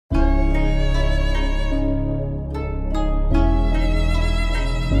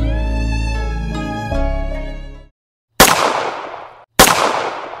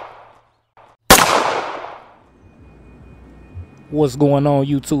What's going on,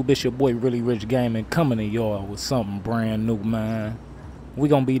 YouTube? It's your boy Really Rich Gaming coming to y'all with something brand new, man. We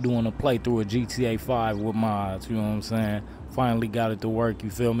gonna be doing a playthrough of GTA 5 with mods, you know what I'm saying? Finally got it to work, you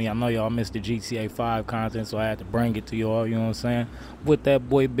feel me? I know y'all missed the GTA 5 content, so I had to bring it to y'all, you know what I'm saying? With that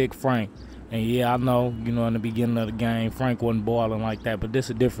boy Big Frank. And yeah, I know, you know, in the beginning of the game, Frank wasn't balling like that, but this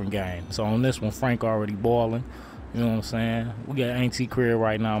a different game. So on this one, Frank already balling, you know what I'm saying? We got Auntie Crib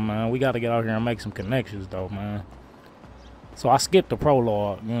right now, man. We gotta get out here and make some connections, though, man. So I skipped the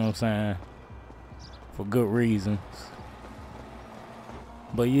prologue, you know what I'm saying, for good reasons.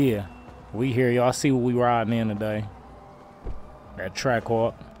 But yeah, we here, y'all see what we riding in today. That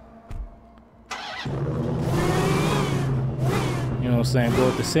Trackhawk. You know what I'm saying, go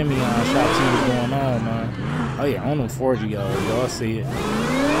with the Simeon shop, see what's going on, man. Oh yeah, on them 4G, y'all see it. You know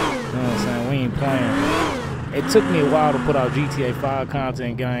what I'm saying, we ain't playing. It took me a while to put out GTA 5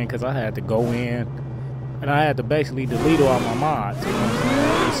 content game because I had to go in. And I had to basically delete all my mods, you know what I'm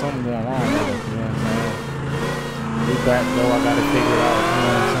saying? There's something going wrong with it, you know what I'm saying? We back though, I gotta figure it out, you know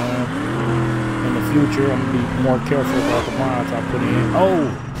what I'm saying? In the future, I'm gonna be more careful about the mods I put in. Oh!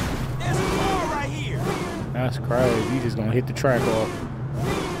 There's a car right here! That's crazy, you just gonna hit the track off.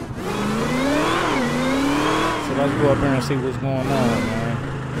 So let's go up here and see what's going on, man.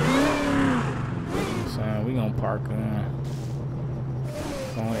 You know what I'm saying? We gonna park in.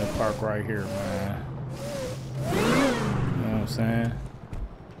 Go ahead and park right here, man. You know what I'm saying?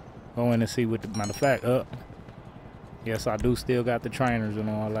 Go in and see what the matter of fact yes, I do still got the trainers and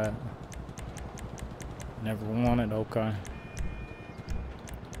all that. Never wanted, okay.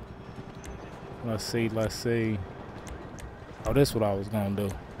 Let's see. Oh, this is what I was gonna do.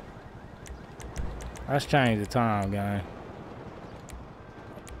 Let's change the time, gang.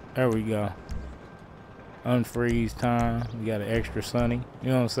 There we go. Unfreeze time. We got an extra sunny. You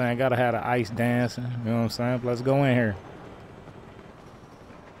know what I'm saying? Gotta have the ice dancing. You know what I'm saying? Let's go in here.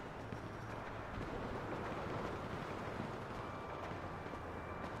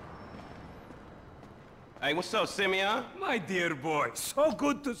 Hey, what's up, Simeon? My dear boy, so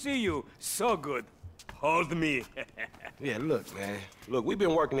good to see you. So good. Hold me. Yeah, look, man. Look, we've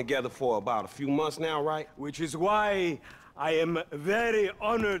been working together for about a few months now, right? Which is why I am very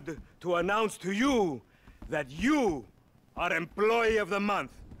honored to announce to you that you are Employee of the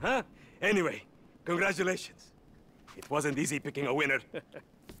Month, huh? Anyway, congratulations. It wasn't easy picking a winner.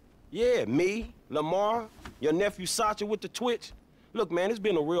 Yeah, me, Lamar, your nephew Sacha with the Twitch. Look, man, it's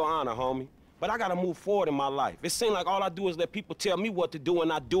been a real honor, homie. But I gotta move forward in my life. It seems like all I do is let people tell me what to do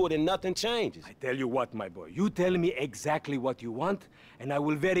and I do it and nothing changes. I tell you what, my boy, you tell me exactly what you want, and I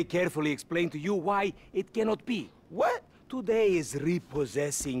will very carefully explain to you why it cannot be. What? Today is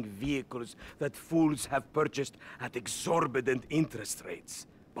repossessing vehicles that fools have purchased at exorbitant interest rates.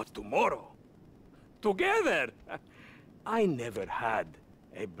 But tomorrow, together, I never had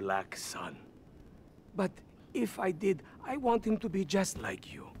a black son. But if I did, I want him to be just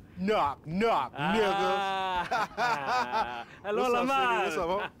like you. Knock, niggas. Hello, What's Lamar. up, What's up,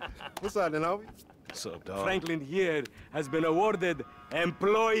 homie? What's up, then, homie? What's up, dog? Franklin here has been awarded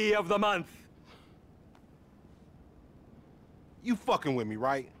Employee of the Month. You fucking with me,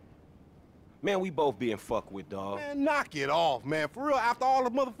 right? Man, we both being fucked with, dog. Man, knock it off, man. For real, after all the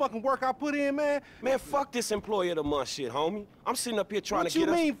motherfucking work I put in, man. Man, fuck this Employee of the Month shit, homie. I'm sitting up here trying What to get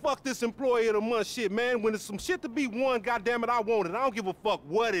you mean, fuck this Employee of the Month shit, man? When there's some shit to be won, goddammit, I want it. I don't give a fuck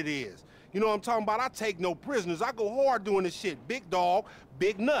what it is. You know what I'm talking about? I take no prisoners. I go hard doing this shit. Big dog,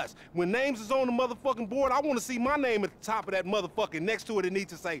 big nuts. When names is on the motherfucking board, I want to see my name at the top of that motherfucking next to it. It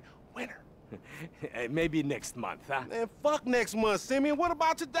needs to say, winner. Maybe next month, huh? Man, fuck next month, Simeon. What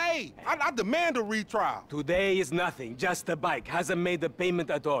about today? I demand a retrial. Today is nothing, just a bike. Hasn't made a payment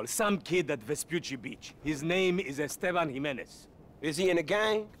at all. Some kid at Vespucci Beach. His name is Esteban Jimenez. Is he in the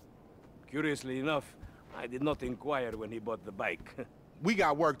gang? Curiously enough, I did not inquire when he bought the bike. We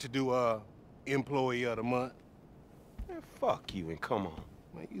got work to do, Employee of the Month. Man, fuck you and come on.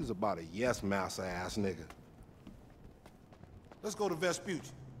 Man, you's about a yes-mouse ass nigga. Let's go to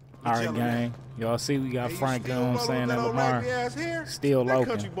Vespucci. Alright, gang. Y'all see we got Frank, you know what I'm saying, and Lamar. Still that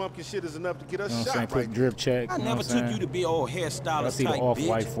local. country bumpkin shit is enough to get us You know what I'm saying? shot Quick right drip check. I You know never what I'm took saying? you to be old hairstylist see the type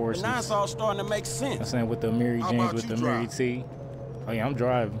off-white bitch. forces. But now it's all starting to make sense. I'm saying with the Amiri How jeans, about with the you Amiri drive? T. Oh yeah, I'm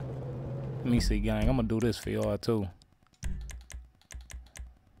driving. Let me see, gang. I'm gonna do this for y'all too.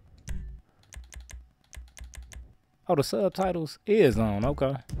 Oh, the subtitles is on.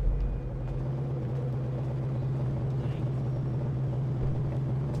 Okay.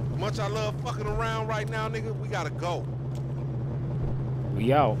 Much I love fucking around right now, nigga, we gotta go.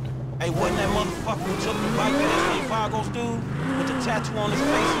 We out. Hey, wasn't that motherfucker who took the bike that Vagos dude with the tattoo on his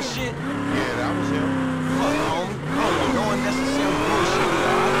face and shit? Yeah, that was him. Fuck, homie. I don't want No unnecessary bullshit,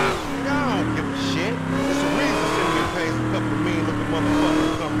 alright? Nigga, I don't give a shit. There's a reason Simeon pays a couple of mean-looking motherfuckers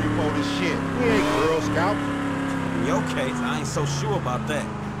to come repo this shit. We ain't Girl Scouts. In your case, I ain't so sure about that.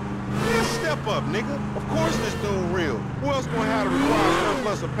 Man, step up, nigga. Of course this dude real. Who else gonna have to require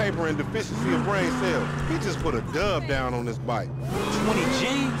surplus of paper and deficiency of brain cells? He just put a dub down on this bike. 20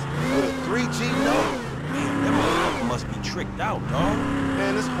 G's? With a 3G note? Man, that motherfucker must be tricked out, dog.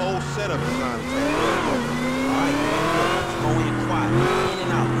 Man, this whole setup is trying to take care of it. Alright, man, look, let's go in quiet. In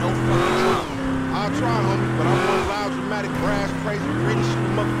and out, no fucking drama. I'll try, homie, but I'm one loud, dramatic, brash, crazy, gritty, shoot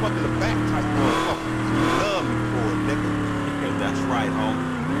the motherfucker in the back type motherfucker. You love me for it, nigga. That's right, homie.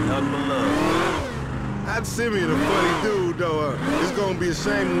 Nothing but love. I'd Simeon a funny dude, though. It's gonna be a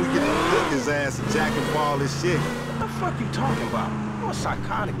shame when we get to cook his ass and jack him for all this shit. What the fuck you talking about? You a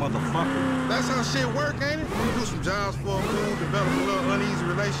psychotic motherfucker. That's how shit work, ain't it? You do some jobs for a fool, develop a little uneasy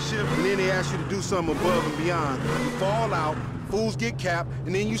relationship, and then they ask you to do something above and beyond. You fall out, fools get capped,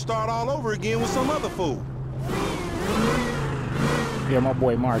 and then you start all over again with some other fool. Yeah, my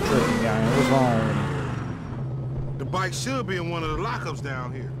boy Mark tripping, gang. What's wrong with him? The bike should be in one of the lockups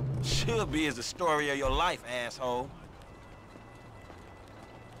down here. Should be is the story of your life, asshole.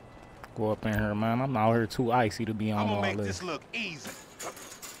 Go up in here, man. I'm out here too icy to be on I'm all gonna make this. this look easy.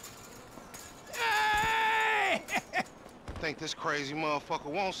 Hey! Think this crazy motherfucker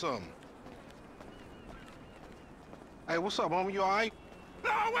wants something. Hey, what's up, homie? You all right?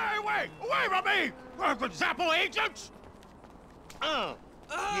 No, wait from me! For example, agents! Yeah,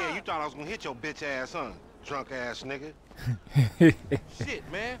 you thought I was gonna hit your bitch ass, huh? Drunk ass nigga. Shit,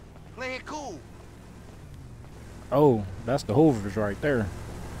 man. Play it cool. Oh, that's the Hoovers right there.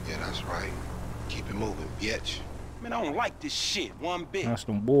 Yeah, that's right. Keep it moving, bitch. Man, I don't like this shit one bit. That's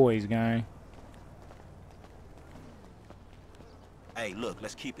them boys, gang. Hey, look,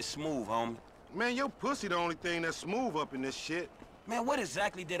 let's keep it smooth, homie. Man, your pussy the only thing that's smooth up in this shit. Man, what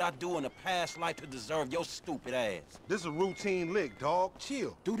exactly did I do in a past life to deserve your stupid ass? This is a routine lick, dog.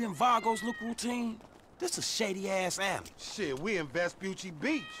 Chill. Do them Vagos look routine? This a shady-ass alley. Shit, we in Vespucci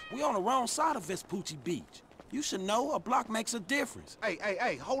Beach. We on the wrong side of Vespucci Beach. You should know a block makes a difference.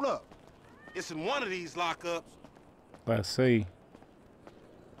 Hey, hold up. It's in one of these lockups. Let's see.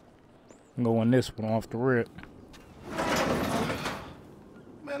 I'm going this one off the rip.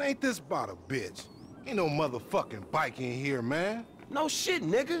 Man, ain't this about a bitch? Ain't no motherfucking bike in here, man. No shit,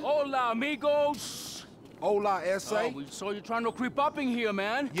 nigga. Hola, amigos. Hola, S.A. We saw you trying to creep up in here,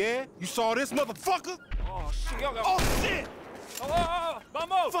 man. Yeah? You saw this motherfucker? Oh, shit. Oh, shit!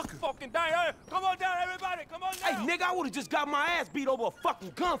 Vamos! Fucking down. Hey, come on down, everybody. Come on Hey, down. nigga, I would've just got my ass beat over a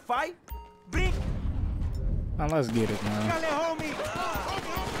fucking gunfight. Big. Now let's get it, man. homie.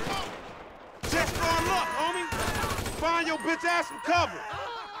 Just for our luck, homie. Find your bitch ass some cover.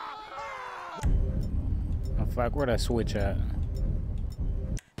 Oh, fuck, where that switch at?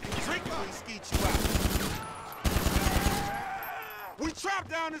 We trapped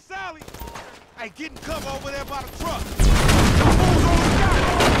down this alley. Hey, get in cover over there by the truck.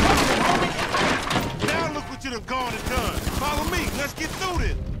 Now look what you done gone and done. Follow me. Let's get through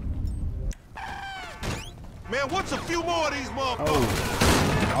this. Man, what's a few more of these motherfuckers?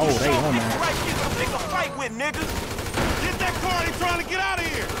 Oh, they on that. Right here to pick a fight with, nigga. Get that car. They trying to get out of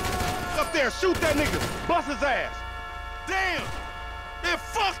here. Up there, shoot that nigga. Bust his ass. Damn. Man,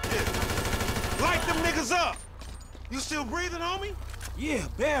 fuck this. Light them niggas up. You still breathing, homie? Yeah,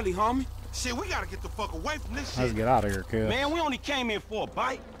 barely, homie. Shit, we gotta get the fuck away from this Let's shit. get out of here, kid. Man, we only came in for a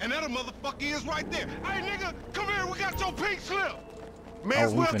bite. And that motherfucker is right there. Hey, nigga, come here. We got your pink slip. May Oh,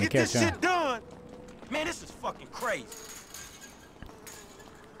 as we well finna get this catch him. shit done. Man, this is fucking crazy.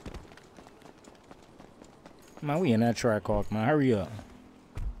 Man, we in that Trackhawk, man. Hurry up.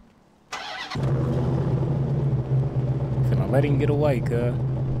 Finna let him get away, cuz. You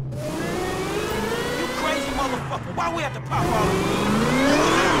crazy motherfucker. Why we have to pop all of you?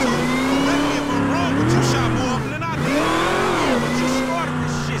 Correct me if I'm wrong, but you shot more of them than I did. Yeah, but you started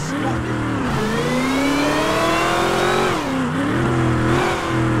this shit, stupid.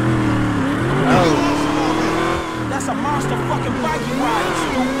 That's a monster fucking bike you riding,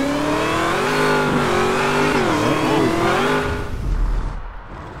 stupid.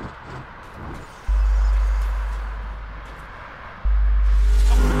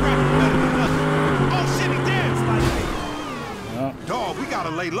 Dog, we gotta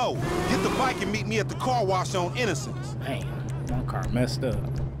lay low. Get the bike and meet me at the car wash on Innocence. Damn, my car messed up.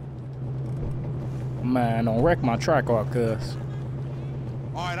 Man, don't wreck my Trackhawk, cuz.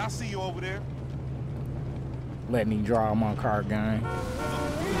 All right, I'll see you over there. Let me drive my car, gang.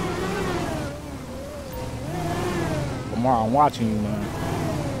 Lamar, I'm watching you, man.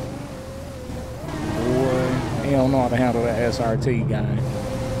 Boy, He don't know how to handle that SRT gang.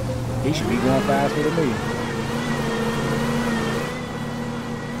 He should be going faster than me.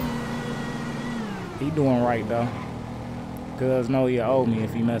 He doing right though. Cuz know he owe me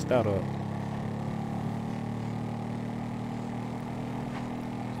if he messed that up.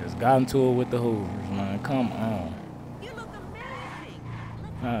 Just got into it with the Hoovers, man. Come on. You look amazing.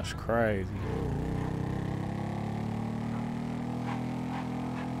 That's crazy.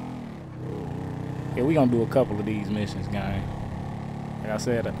 Yeah, we gonna do a couple of these missions, gang. Like I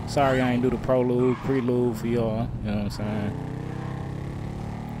said, sorry I ain't do the prelude for y'all. You know what I'm saying?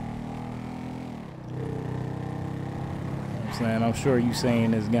 I'm sure you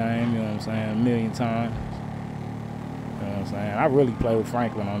seen this game, you know what I'm saying, a million times. You know what I'm saying? I really play with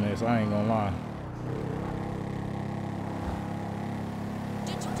Franklin on this, I ain't gonna lie.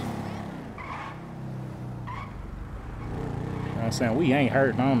 You know what I'm saying? We ain't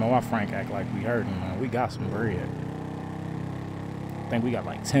hurting. I don't know why Frank act like we hurting, man. We got some bread. I think we got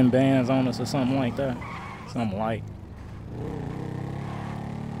like 10 bands on us or something like that. Something like.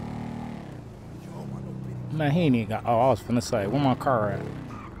 Man, he ain't even got, oh, I was finna say, where my car at?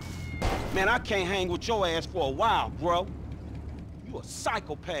 Man, I can't hang with your ass for a while, bro. You a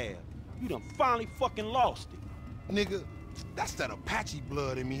psychopath. You done finally fucking lost it. Nigga, that's that Apache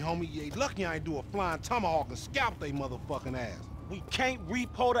blood in me, homie. You ain't lucky I ain't do a flying tomahawk and scalp they motherfucking ass. We can't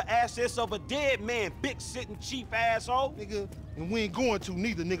repo the assets of a dead man, big sitting chief asshole. Nigga, and we ain't going to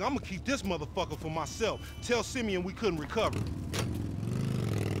neither, nigga. I'ma keep this motherfucker for myself. Tell Simeon we couldn't recover.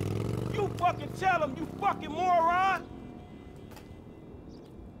 You fucking tell him, you fucking moron!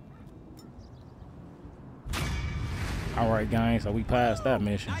 Alright, gang, so we passed that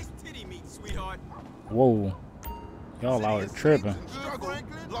mission. Nice titty meat, sweetheart. Whoa. Y'all out here tripping.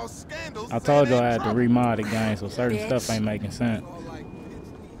 I told y'all I had to remod the game, so certain stuff ain't making sense.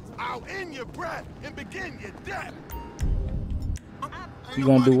 I'll end your breath and begin your death. You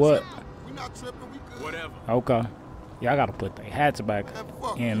gonna do what? We not tripping, we good. Whatever. Okay. Yeah, I gotta put the hats back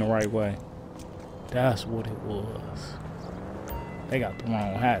in the right way. That's what it was. They got the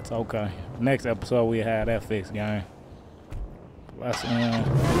wrong hats. Okay. Next episode we had that fixed, gang. Let's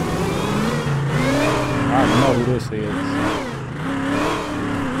I already know who this is.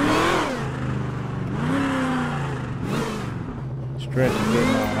 Stretch is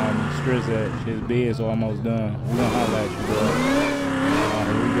getting on, homie. Stretch that his bid's almost done. We gonna holler at you, boy. Alright,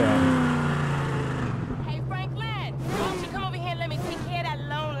 here we go. Hey, Franklin, why don't you come over here and let me take care of that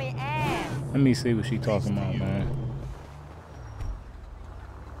lonely ass? Let me see what she talking about, man.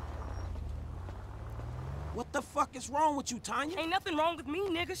 What the fuck is wrong with you, Tanya? Ain't nothing wrong with me,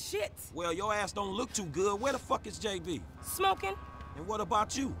 nigga. Shit. Well, your ass don't look too good. Where the fuck is JB? Smoking. And what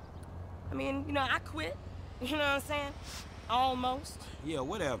about you? I mean, you know, I quit. You know what I'm saying? Almost. Yeah,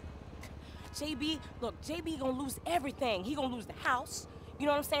 whatever. JB, look, JB gonna lose everything. He gonna lose the house, you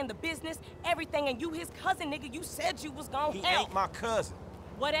know what I'm saying, the business, everything, and you his cousin, nigga. You said you was gonna He help. ain't my cousin.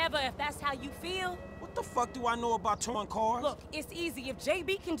 Whatever, if that's how you feel. What the fuck do I know about towing cars? Look, it's easy. If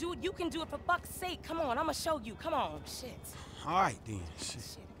JB can do it, you can do it, for fuck's sake. Come on, I'ma show you. Come on, shit. All right, then. Shit.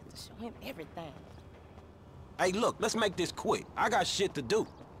 Shit, I got to show him everything. Hey, look, let's make this quick. I got shit to do.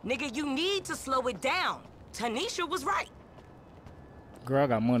 Nigga, you need to slow it down. Tanisha was right. Girl, I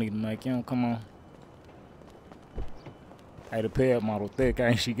got money to make. You don't come on. Hey, the ped model thick,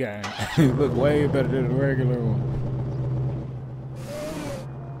 ain't she, gang? Look way better than the regular one.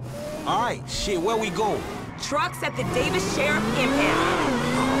 All right, shit, where we going? Trucks at the Davis Sheriff Impound.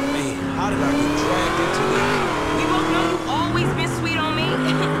 Oh, man, how did I get dragged into this? We both know you always been sweet on me.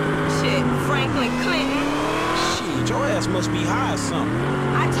 Shit, Franklin Clinton. Shit, your ass must be high or something.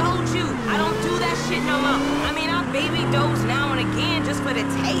 I told you, I don't do that shit no more. I mean, I baby dose now and again just for the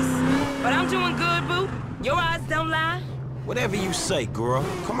taste. But I'm doing good, boo. Your eyes don't lie. Whatever you say, girl.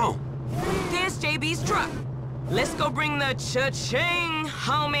 Come on. There's JB's truck. Let's go bring the cha-ching,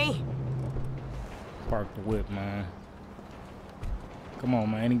 homie. Park the whip, man. Come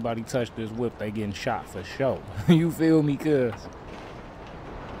on, man. Anybody touch this whip, they getting shot for sure. You feel me, cuz?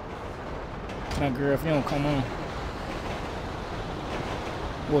 Now, girl, if you don't come on.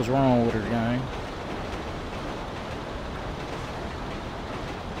 What's wrong with her, gang?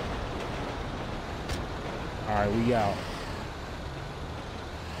 Alright, we out.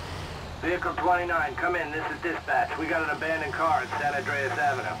 Vehicle 29, come in. This is dispatch. We got an abandoned car at San Andreas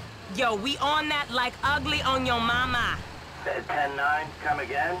Avenue. Yo, we on that like ugly on your mama. 10-9, come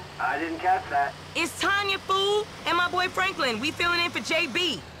again? I didn't catch that. It's Tanya, fool, and my boy Franklin. We filling in for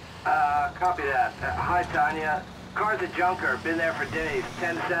JB. Copy that. Hi, Tanya. Car's a junker. Been there for days.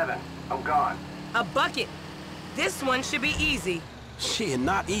 10-7. I'm gone. A bucket. This one should be easy. Shit,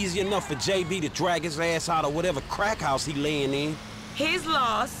 not easy enough for JB to drag his ass out of whatever crack house he laying in. His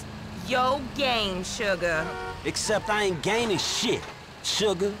loss, your gain, sugar. Except I ain't gaining shit,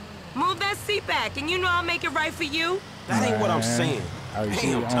 sugar. Move that seat back, and you know I'll make it right for you. That ain't what I'm saying.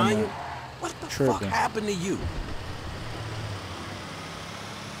 Damn, Tanya, what the fuck happened to you?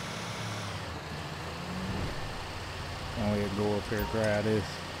 Go ahead, go up here, grab this.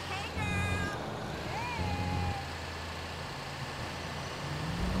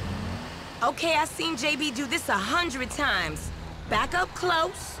 Okay, I seen JB do this 100 times. Back up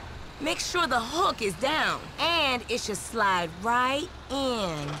close. Make sure the hook is down. And it should slide right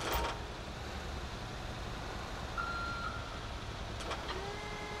in.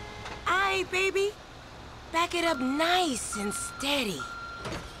 Aight, baby. Back it up nice and steady.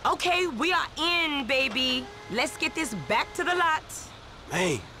 Okay, we are in, baby. Let's get this back to the lot.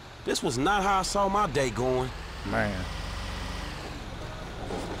 Hey, this was not how I saw my day going. Man.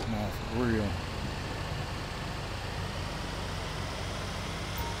 No, for real.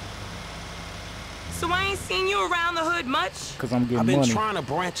 So I ain't seen you around the hood much? Cause I'm getting I've been money. trying to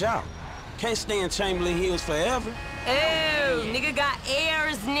branch out. Can't stay in Chamberlain Hills forever. Oh, nigga got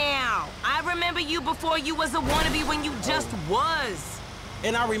airs now. I remember you before you was a wannabe when you just was.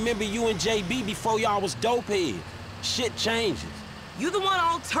 And I remember you and JB before y'all was dopeheads. Shit changes. You the one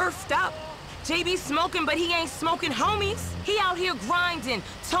all turfed up. JB smoking, but he ain't smoking homies. He out here grinding,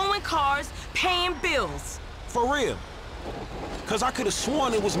 towing cars, paying bills. For real. Cause I could have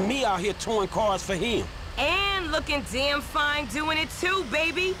sworn it was me out here towing cars for him. And looking damn fine doing it too,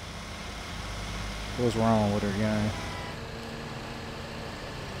 baby. What's wrong with her, gang?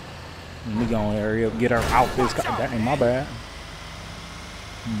 Let me go and hurry up, get her out this car. That ain't my bad.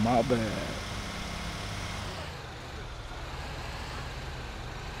 My bad.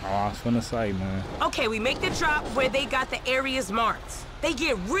 Oh, I was finna say, man. Okay, we make the drop where they got the areas marked. They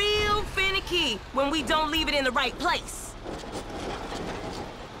get real finicky when we don't leave it in the right place.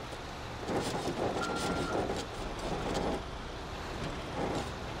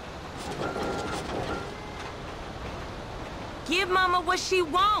 Give Mama what she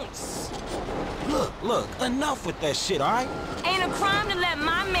wants. Look, enough with that shit, all right? Ain't a crime to let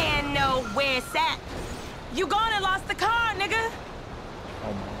my man know where it's at. You gone and lost the car, nigga.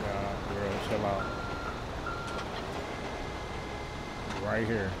 Oh my God, girl, chill out. Right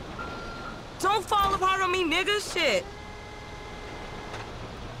here. Don't fall apart on me, nigga. Shit.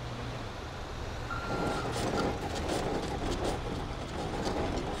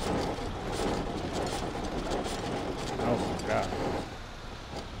 Oh my God.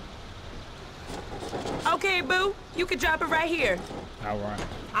 Okay, boo. You can drop it right here. All right.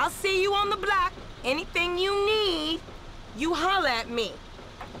 I'll see you on the block. Anything you need, you holler at me.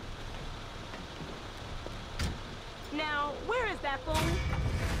 Now, where is that fool?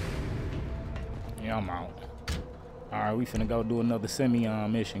 Yeah, I'm out. All right, we finna go do another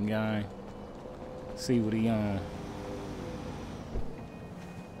semi-on mission, gang. See what he on.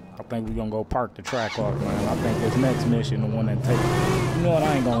 I think we gonna go park the Trackhawk, man. I think this next mission, the one that take. You know what?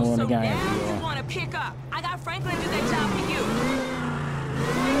 I ain't gonna run the game for now y'all. you wanna pick up. I got Franklin do that job for you.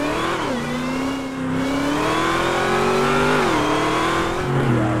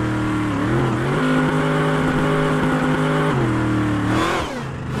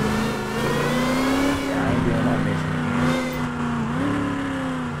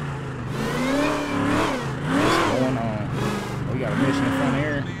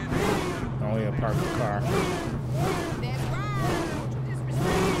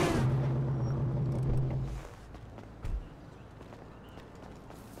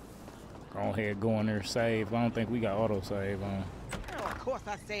 Go in there, save. I don't think we got auto save on. Oh, of course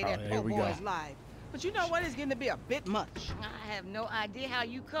I say that here poor we boy's go. life. But you know what? It's getting to be a bit much. I have no idea how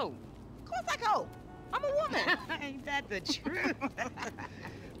you cope. Of course I cope. I'm a woman. Ain't that the truth?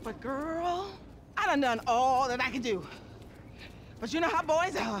 But girl, I done all that I can do. But you know how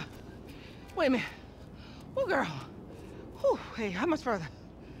boys are. Wait a minute. Oh, girl. Whew, hey, how much further?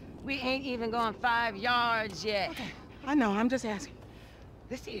 We ain't even gone 5 yards yet. Okay, I know, I'm just asking.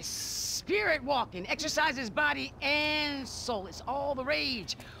 This is spirit walking. Exercises body and soul. It's all the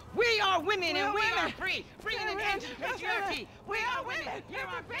rage. We are women and we are free. Bringing an end to patriarchy. We are women. You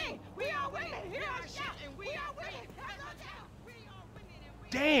are free. We are women. Here are shout and we are women. We are women and we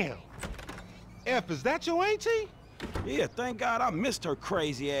Damn. F, is that your auntie? Yeah, thank God I missed her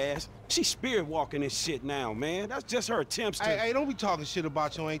crazy ass. She's spirit walking this shit now, man. That's just her attempts to... Hey, don't be talking shit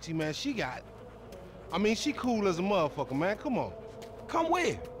about your auntie, man. She cool as a motherfucker, man. Come on. Come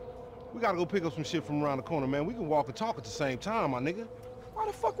where? We gotta go pick up some shit from around the corner, man. We can walk and talk at the same time, my nigga. Why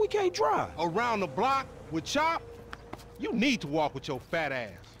the fuck we can't drive? Around the block with Chop? You need to walk with your fat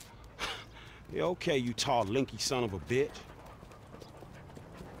ass. Yeah, okay, you tall, linky son of a bitch.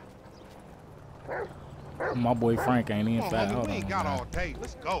 My boy Frank ain't in fat. Homie, Hold we on, ain't got man. all day.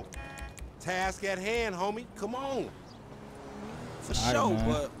 Let's go. Task at hand, homie. Come on. For All right, sure, man.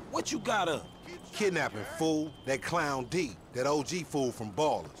 but what you got up? Kidnapping, fool. That clown D. That OG fool from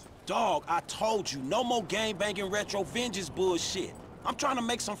Ballers. Dog, I told you, no more gang-banging retro vengeance bullshit. I'm trying to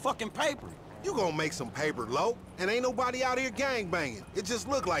make some fucking paper. You gonna make some paper, low? And ain't nobody out here gang-banging. It just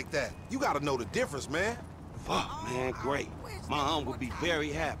look like that. You gotta know the difference, man. Fuck, man, great. My aunt would be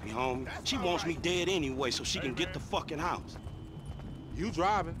very happy, homie. She wants me dead anyway so she can get the fucking house. You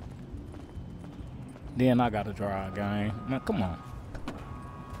driving. Then I gotta drive, gang. Man, come on.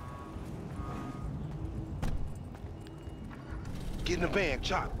 Get in the van,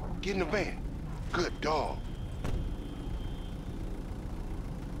 Chop. Get in the van. Good dog.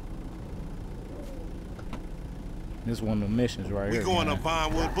 This one of the missions right We here. going gang. up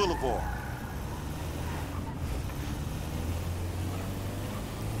Vinewood Boulevard.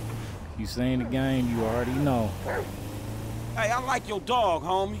 You seen the game, you already know. Hey, I like your dog,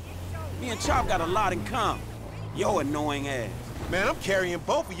 homie. Me and Chop got a lot in common. Yo annoying ass. Man, I'm carrying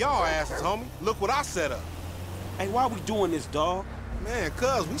both of y'all asses, homie. Look what I set up. Hey, why we doing this, dog? Man,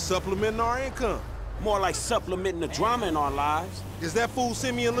 cuz we supplementing our income. More like supplementing the drama in our lives. Is that fool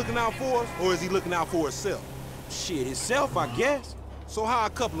Simeon looking out for us, or is he looking out for himself? Shit itself, I guess. So how a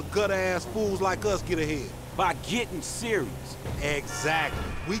couple of gutter-ass fools like us get ahead? By getting serious. Exactly.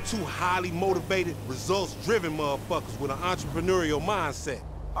 We two highly motivated, results-driven motherfuckers with an entrepreneurial mindset.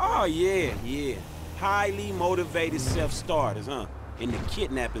 Oh, yeah, yeah. Highly motivated self-starters, huh? In the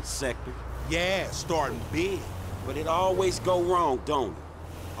kidnapping sector. Yeah, starting big. But it always go wrong, don't it?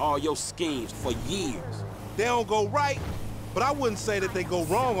 All your schemes for years. They don't go right, but I wouldn't say that they go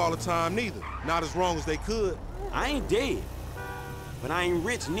wrong all the time neither. Not as wrong as they could. I ain't dead, but I ain't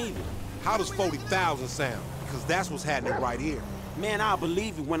rich neither. How does 40,000 sound? Because that's what's happening right here. Man, I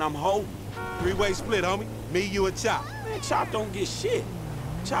believe it when I'm holding. Three-way split, homie. Me, you, and Chop. Man, Chop don't get shit.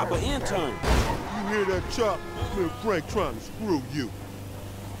 Chop an intern. You hear that, Chop? Me and Frank trying to screw you.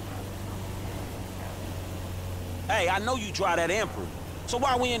 Hey, I know you drive that Emperor. So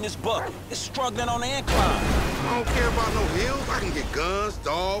why we in this bucket? It's struggling on the incline. I don't care about no hills. I can get guns,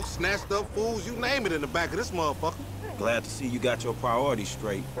 dogs, snatched up fools, you name it in the back of this motherfucker. Glad to see you got your priorities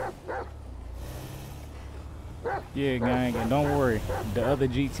straight. Yeah, gang, and don't worry. The other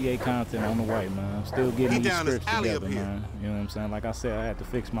GTA content on the way, man. I'm still getting He these down this scripts alley together, up here. man. You know what I'm saying? Like I said, I had to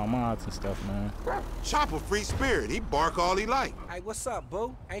fix my mods and stuff, man. Chop a free spirit. He bark all he like. Hey, what's up,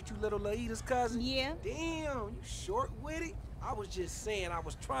 boo? Ain't you little Laida's cousin? Yeah. Damn, you short with it? I was just saying I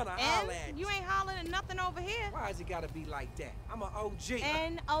was trying to holler at And you ain't hollering at nothing over here. Why has it gotta be like that? I'm an OG.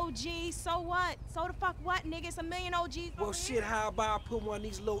 And OG, so what? So the fuck what, nigga? It's a million OGs Well, over shit, here. how about I put one of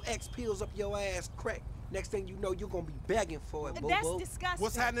these little X pills up your ass crack? Next thing you know, you're gonna be begging for it, boo-boo. That's disgusting.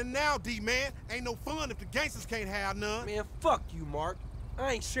 What's happening now, D-man? Ain't no fun if the gangsters can't have none. Man, fuck you, Mark.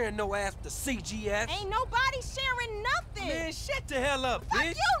 I ain't sharing no ass with the CGS. Ain't nobody sharing nothing. Man, shut the hell up, fuck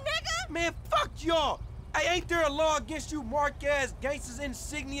bitch. you, nigga. Man, fuck y'all. Hey, ain't there a law against you mark-ass gangsters,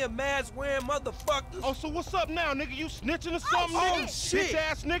 insignia, mask-wearing motherfuckers? Oh, so what's up now, nigga? You snitching or something, Oh, nigga? shit.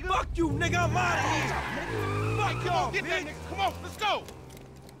 Bitch-ass nigga. Fuck you, nigga. I'm out of here. Nigga. Fuck Come on, y'all, get that bitch. nigga. Come on, let's go.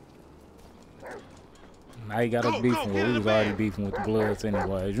 Now you got us Go, beefing get with. in We the was already van. beefing with the Bloods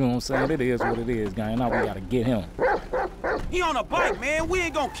anyways. You know what I'm saying? It is what it is, gang. Now we gotta get him. He on a bike, man. We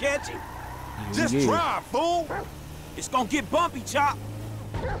ain't gonna catch him. Just Yeah. drive, fool. It's gonna get bumpy, Chop.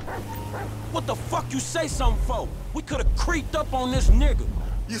 What the fuck you say something for? We could've creeped up on this nigga.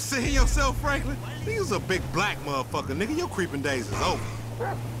 You see yourself, Franklin? He's a big black motherfucker, nigga. Your creeping days is over.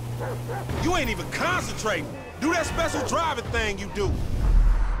 You ain't even concentrating. Do that special driving thing you do.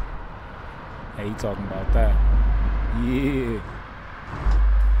 Hey, he talking about that. Yeah.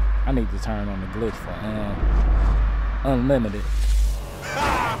 I need to turn on the glitch for unlimited.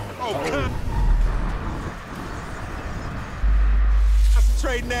 Oh,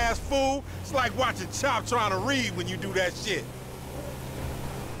 concentrating ass fool. It's like watching Chop trying to read when you do that shit.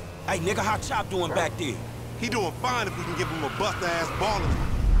 Hey, nigga, how Chop doing back there? He doing fine if we can give him a bust-ass baller.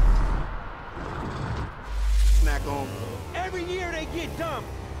 Snack on. Every year they get dumb.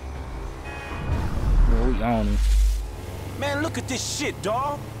 Well, we on him. Man, look at this shit,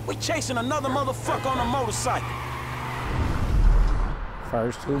 dawg. We chasing another motherfucker on a motorcycle.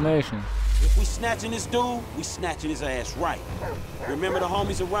 First two missions. If we snatching this dude, we snatching his ass right. Remember the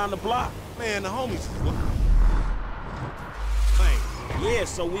homies around the block? Man, the homies. Yeah,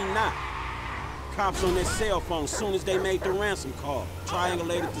 so we not. Cops on their cell phone soon as they made the ransom call.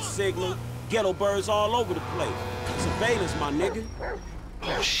 Triangulated the signal. Ghetto birds all over the place. Surveillance, my nigga.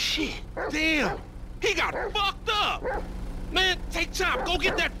 Oh, shit. Damn. He got fucked up. Man, take Chop. Go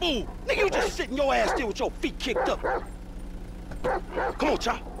get that fool. Nigga, you just sitting your ass there with your feet kicked up. Come on,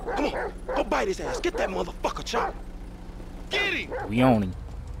 Chop. Come on. Go bite his ass. Get that motherfucker, Chop. Get him. We on him.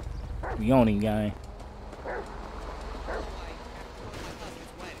 We on him, gang.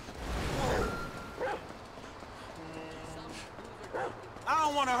 I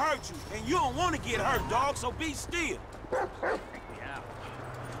don't want to hurt you, and you don't want to get hurt, dog, so be still.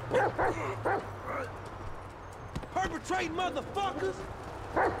 Perpetrate motherfuckers!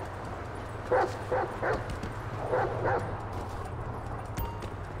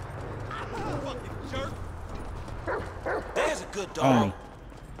 Fucking jerk! There's a good dog.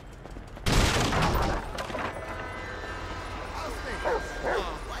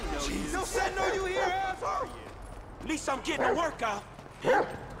 No said no you here, asshole! At least I'm getting a workout. Oh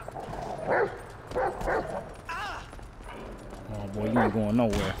boy, you ain't going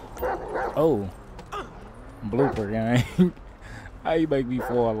nowhere. Oh. Blooper, gang. How you make me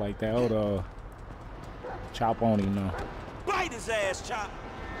fall like that? Hold on. Chop on him now. Bite his ass, Chop.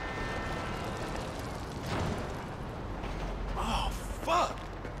 Oh, fuck.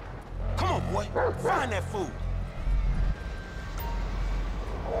 Come on, boy. Find that fool.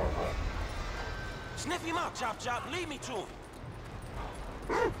 Sniff him out, Chop Chop. Lead me to him.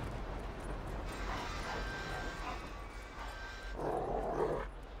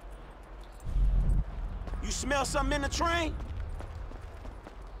 You smell something in the train?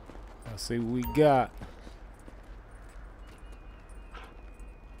 Let's see what we got.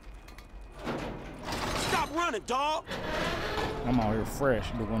 Stop running, dog. I'm out here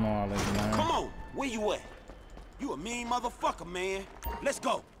fresh doing all this, man. Come on, where you at? You a mean motherfucker, man. Let's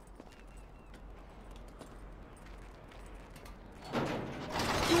go.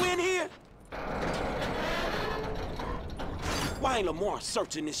 You in here? Why ain't Lamar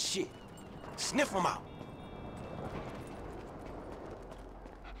searching this shit? Sniff him out.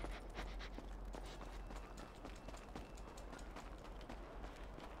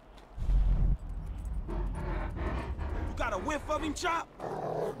 You got a whiff of him, Chop?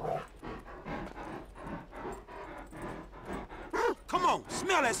 Come on,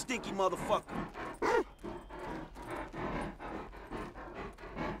 smell that stinky motherfucker.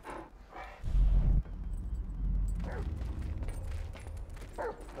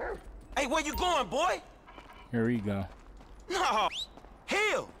 Hey, where you going, boy? Here we go. No,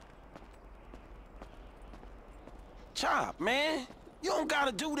 hell. Chop, man. You don't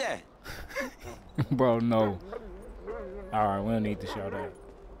gotta do that. Bro, no. Alright, we don't need to show that.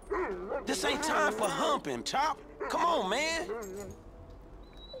 This ain't time for humping, Chop. Come on, man.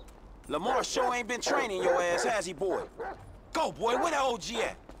 Lamar sure ain't been training your ass, has he, boy? Go, boy. Where the OG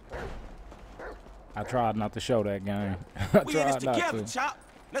at? I tried not to show that, gang. We in this together, Chop.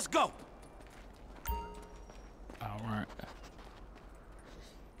 Let's go. Alright.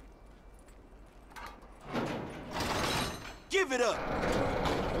 Give it up.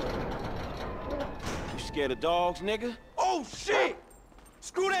 You scared of dogs, nigga? Oh, shit!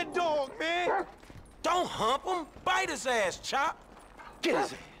 Screw that dog, man! Don't hump him. Bite his ass, Chop. Get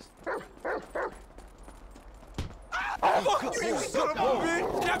his ass. Fuck you, son of a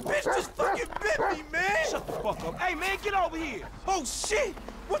bitch! That bitch just fucking bit me, man! Shut the fuck up. Hey, man, get over here! Oh, shit!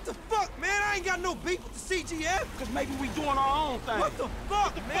 What the fuck, man? I ain't got no beef with the CGF! Cause maybe we doing our own thing. What the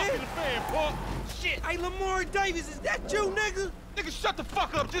fuck, man? Fuck the fan, punk. Shit! Hey, Lamar Davis, is that you, nigga? Nigga, shut the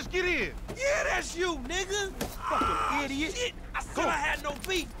fuck up. Just get in. Yeah, that's you, nigga! Fucking idiot. Shit! I said I had no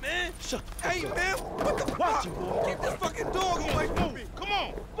beef, man! Shut the fuck Hey, up. man, what the Watch fuck? it, boy. Get this fucking dog away from me! Come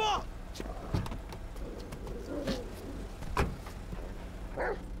on. Fuck!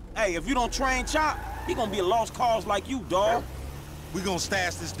 Hey, if you don't train Chop, he gonna be a lost cause like you, dog. We gonna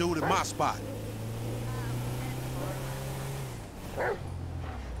stash this dude at my spot.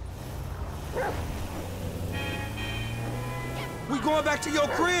 We going back to your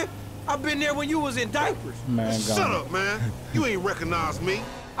crib? I've been there when you was in diapers. Man, Shut up, man. You ain't recognize me.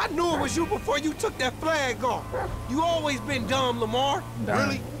 I knew it was you before you took that flag off. You always been dumb, Lamar. Damn.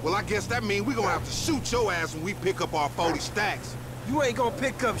 Really? Well, I guess that means we gonna have to shoot your ass when we pick up our 40 stacks. You ain't gonna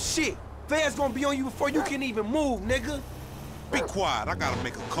pick up shit. Feds gonna be on you before you can even move, nigga. Be quiet. I gotta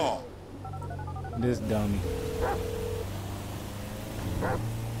make a call. This dummy.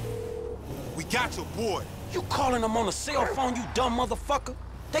 We got your boy. You calling them on a cell phone, you dumb motherfucker?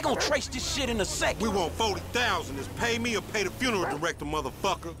 They gonna trace this shit in a second. We want 40,000. It's pay me or pay the funeral director,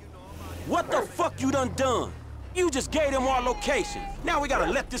 motherfucker. What the fuck you done? You just gave them our location. Now we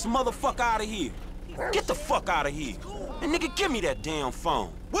gotta let this motherfucker out of here. Get the fuck out of here. And nigga, give me that damn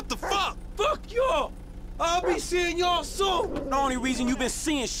phone. What the fuck? Fuck you! I'll be seeing y'all soon. The only reason you been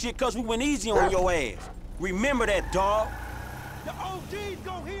seeing shit cause we went easy on your ass. Remember that, dog. The OG's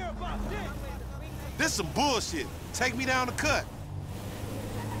gonna hear about this. This some bullshit. Take me down the cut.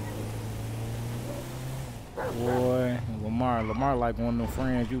 Boy, Lamar like one of them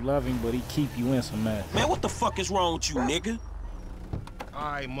friends you love him, but he keep you in some mess. Man, what the fuck is wrong with you, nigga?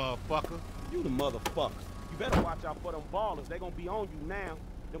 All right, motherfucker. You the motherfucker. You better watch out for them ballers. They gonna be on you now.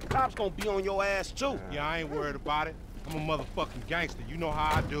 Them cops gonna be on your ass, too. Yeah, I ain't worried about it. I'm a motherfucking gangster. You know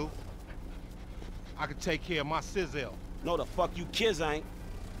how I do. I can take care of my sizzle. No, the fuck you kids ain't.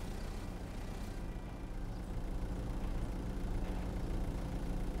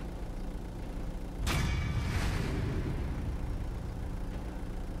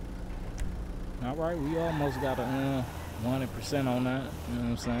 All right, we almost got a 100% on that. You know what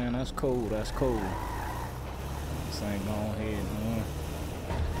I'm saying? That's cool. That's cool. This ain't go ahead.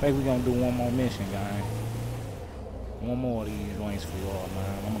 I think we gonna do one more mission, guys. One more of these joints for y'all,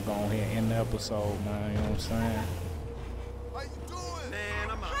 man. I'm gonna go ahead and end the episode, man. You know what I'm saying? How you doing? Man,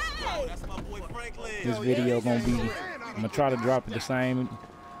 I'm out. That's my boy Franklin. This video gonna be. I'm gonna try to drop it the same.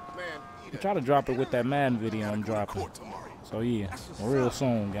 Try to drop it with that Madden video I'm dropping. So yeah, real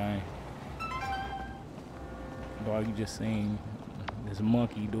soon, gang. Dog, you just seen this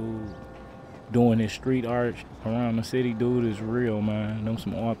monkey dude doing his street art around the city. Dude is real, man. Them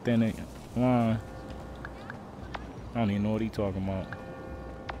some authentic line. I don't even know what he talking about.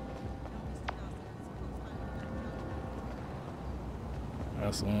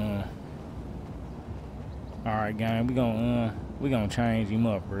 That's all right, gang. We gonna change him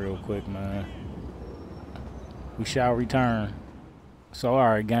up real quick, man. We shall return. So, all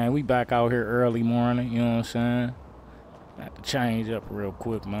right, gang, we back out here early morning, you know what I'm saying? Have to change up real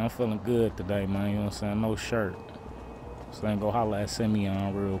quick, man. I'm feeling good today, man, you know what I'm saying? No shirt. So, then go holler at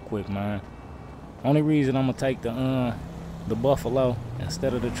Simeon real quick, man. Only reason I'm going to take the Buffalo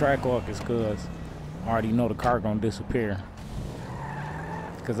instead of the Trackhawk is because I already know the car going to disappear.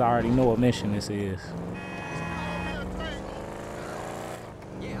 Because I already know what mission this is.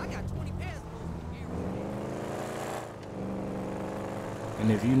 And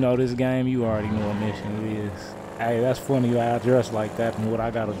if you know this game, you already know what mission it is. Hey, that's funny I dress like that and what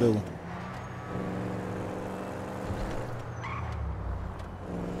I gotta do.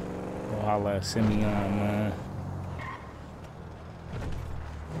 Go holla at Simeon, man.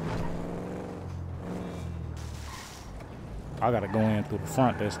 I gotta go in through the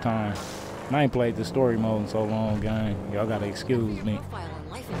front this time. I ain't played the story mode in so long, gang. Y'all gotta excuse me.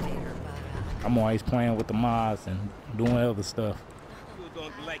 I'm always playing with the mods and doing other stuff.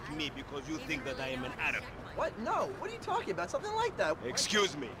 Don't like me because you think that I am an Arab. What? No. What are you talking about? Something like that.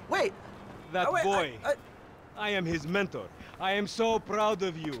 Excuse me. Wait. That wait, boy. I am his mentor. I am so proud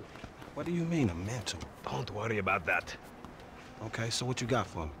of you. What do you mean, a mentor? Don't worry about that. Okay, so what you got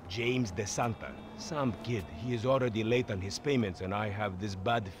for me? James DeSanta. Some kid. He is already late on his payments, and I have this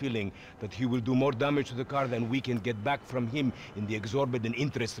bad feeling that he will do more damage to the car than we can get back from him in the exorbitant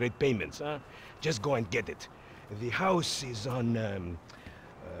interest rate payments, huh? Just go and get it. The house is on,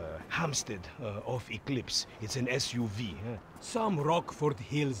 Hampstead, off Eclipse. It's an SUV, huh? Some Rockford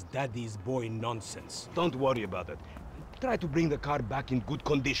Hills daddy's boy nonsense. Don't worry about it. Try to bring the car back in good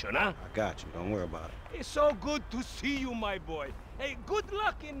condition, huh? I got you. Don't worry about it. It's so good to see you, my boy. Hey, good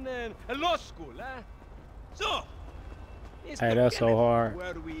luck in law school, huh? So, hey, that's so hard.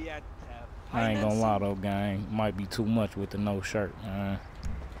 Where we at, I ain't gonna lie though, gang. Might be too much with the no shirt, man.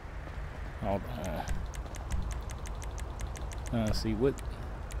 Hold on. Let's see what.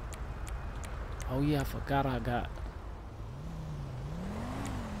 Oh yeah, I forgot I got.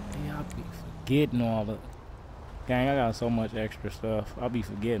 Yeah, I be forgetting all the. Gang, I got so much extra stuff. I'll be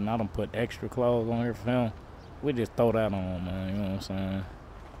forgetting. I done put extra clothes on here for him. We just throw that on, man. You know what I'm saying?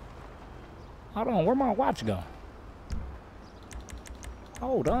 Hold on, where my watch go?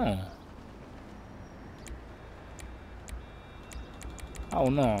 Hold on. Oh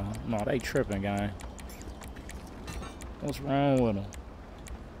no, they tripping, gang. What's wrong with them?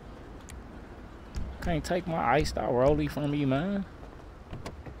 Can't take my iced out rollie from me, man.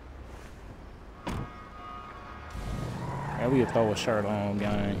 Yeah, we'll throw a shirt on,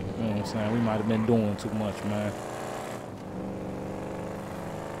 gang. You know what I'm saying? We might have been doing too much, man.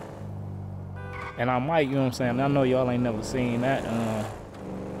 And I might, you know what I'm saying? I know y'all ain't never seen that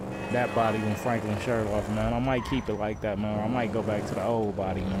body when Franklin shirt off, man. I might keep it like that, man. I might go back to the old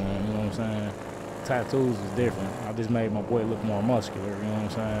body, man. You know what I'm saying? Tattoos is different. I just made my boy look more muscular, you know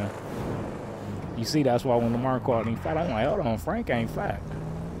what I'm saying? You see, that's why when Lamar called him fat, I'm like, hold on, Frank ain't fat.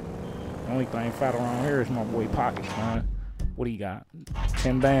 The only thing fat around here is my boy pockets, man. What do you got?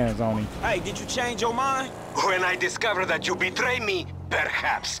 10 bands on him. Hey, did you change your mind? When I discover that you betray me,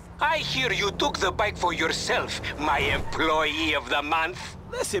 perhaps. I hear you took the bike for yourself, my employee of the month.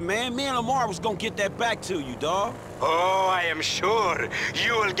 Listen, man, me and Lamar was gonna get that back to you, dawg. Oh, I am sure.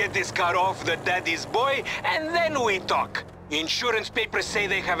 You will get this car off the daddy's boy, and then we talk. Insurance papers say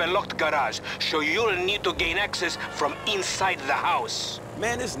they have a locked garage, so you'll need to gain access from inside the house.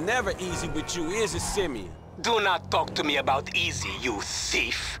 Man, it's never easy with you, is it, Simeon? Do not talk to me about easy, you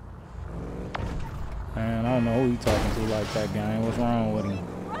thief. Man, I don't know who you talking to like that, gang. What's wrong with him?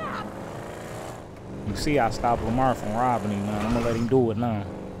 You see, I stopped Lamar from robbing him, man. I'm gonna let him do it now.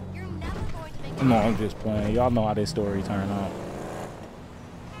 No, I'm just playing. Y'all know how this story turned out.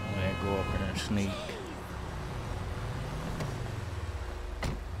 I'm gonna go up there and sneak.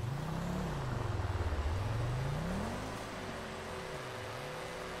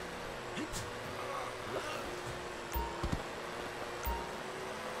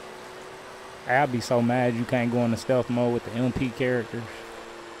 I'd be so mad you can't go into stealth mode with the MP characters.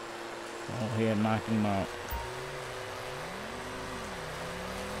 Go ahead and knock him out.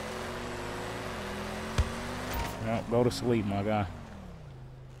 Well, go to sleep, my guy.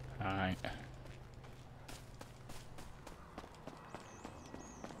 Alright.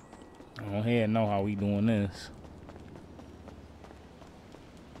 Go ahead and know how we doing this.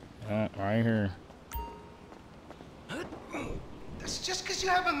 Right here. That's just because you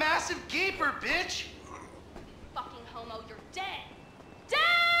have a massive gaper, bitch. Fucking homo, you're dead.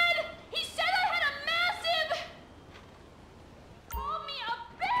 Dad! He said I had a massive... Called me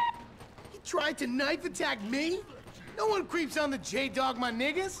a bitch! He tried to knife attack me? No one creeps on the J-Dog, my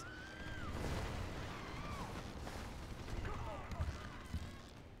niggas.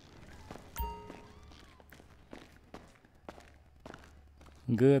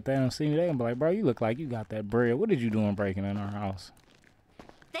 Good they don't see me. They gonna be like, bro, you look like you got that bread. What did you doing breaking in our house?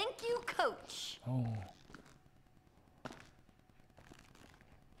 Thank you, Coach. Oh.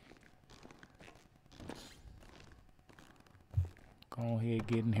 Go ahead,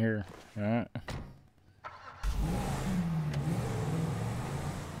 get in here. All right.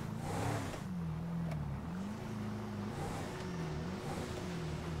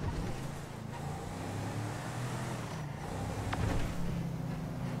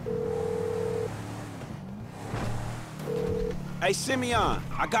 Hey, Simeon,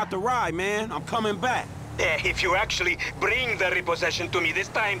 I got the ride, man. I'm coming back. If you actually bring the repossession to me this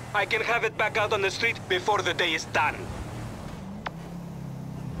time, I can have it back out on the street before the day is done.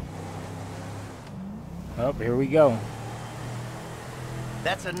 Oh, here we go.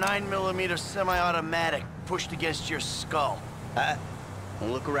 That's a 9mm semi-automatic pushed against your skull.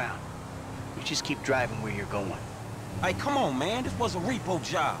 Don't look around. You just keep driving where you're going. Hey, come on, man. This was a repo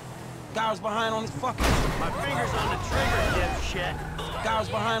job. Guy was behind on his fucking... My finger's on the trigger, dipshit. Guy was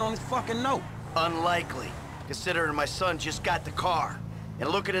behind on his fucking note. Unlikely, considering my son just got the car. And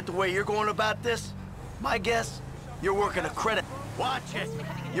looking at the way you're going about this, my guess, you're working a credit... Watch it!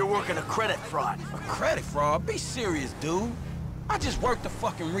 You're working a credit fraud. A credit fraud? Be serious, dude. I just worked the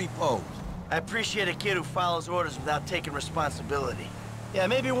fucking repos. I appreciate a kid who follows orders without taking responsibility. Yeah,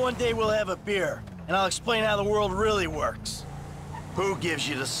 maybe one day we'll have a beer, and I'll explain how the world really works. Who gives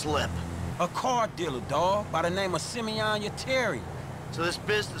you the slip? A car dealer, dawg, by the name of Simeon Yetarian. So this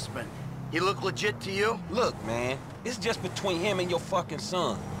businessman, he look legit to you? Look, man, it's just between him and your fucking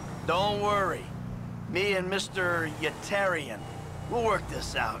son. Don't worry. Me and Mr. Yetarian, we'll work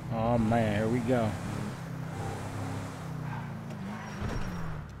this out. Oh, man, here we go.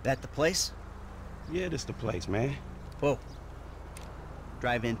 That the place? Yeah, this the place, man. Whoa.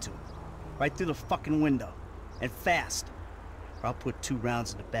 Drive into it. Right through the fucking window. And fast. Or I'll put 2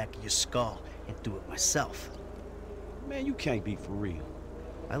 rounds in the back of your skull and do it myself. Man, you can't be for real.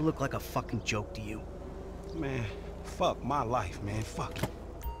 I look like a fucking joke to you. Man, fuck my life, man. Fuck it.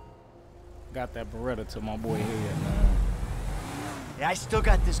 Got that Beretta to my boy head, man. Yeah, I still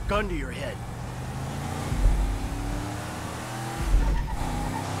got this gun to your head.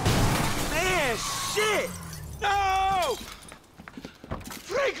 Man, shit! No!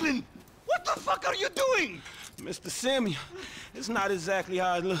 Franklin! What the fuck are you doing? Mr. Simeon, it's not exactly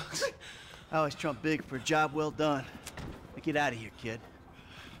how it looks. I always trump big for a job well done. Now get out of here, kid.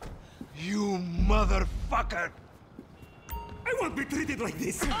 You motherfucker! I won't be treated like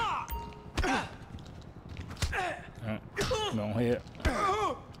this! Go ahead.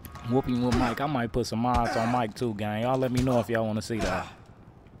 Whooping with Mike. I might put some mods on Mike too, gang. Y'all let me know if y'all want to see that.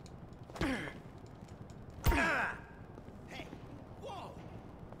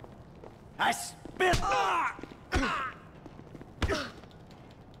 I spit!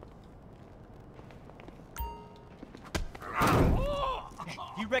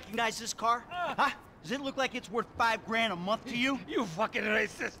 recognize this car? Huh? Does it look like it's worth $5 grand a month to you? You fucking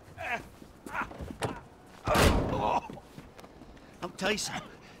racist. I'll tell you something.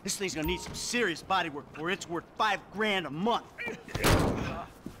 This thing's gonna need some serious body work for it's worth $5 grand a month.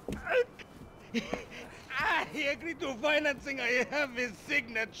 I agreed to financing. I have his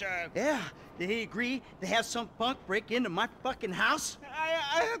signature. Yeah, did he agree to have some punk break into my fucking house?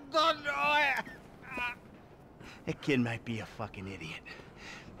 I don't know. That kid might be a fucking idiot,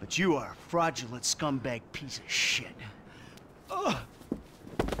 but you are a fraudulent scumbag piece of shit. Ugh.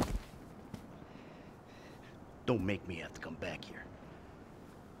 Don't make me have to come back here.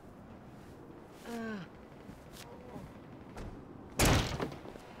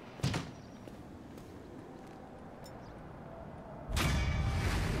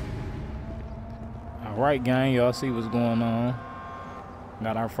 Alright, gang, y'all see what's going on.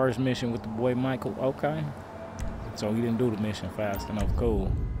 Got our first mission with the boy Michael. Okay. So he didn't do the mission fast enough.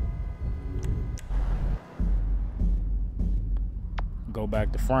 Cool. Go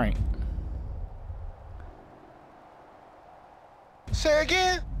back to Frank. Say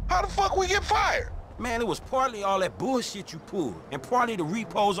again? How the fuck we get fired? Man, it was partly all that bullshit you pulled, and partly the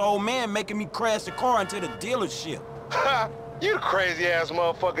repo's old man making me crash the car into the dealership. Ha! You the crazy-ass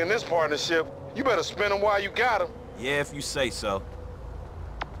motherfucker in this partnership. You better spin him while you got him. Yeah, if you say so.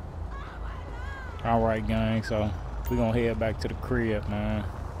 Alright, gang, so we gonna head back to the crib, man.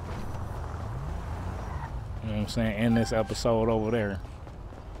 You know what I'm saying? End this episode over there.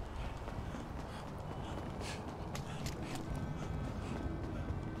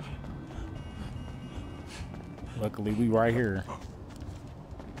 Luckily, we right here.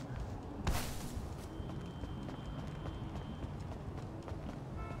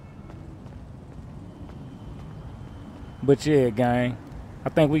 But yeah, gang, I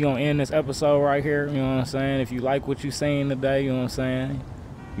think we gonna end this episode right here. You know what I'm saying? If you like what you seen today, you know what I'm saying?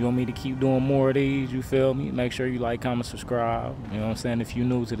 You want me to keep doing more of these, you feel me? Make sure you like, comment, subscribe. You know what I'm saying? If you're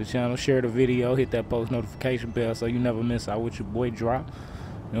new to the channel, share the video, hit that post notification bell so you never miss out what your boy drop.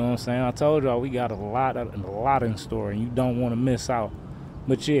 You know what I'm saying? I told y'all we got a lot in store and you don't want to miss out.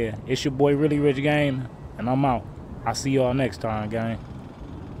 But yeah, it's your boy Really Rich Game, and I'm out. I'll see y'all next time, gang.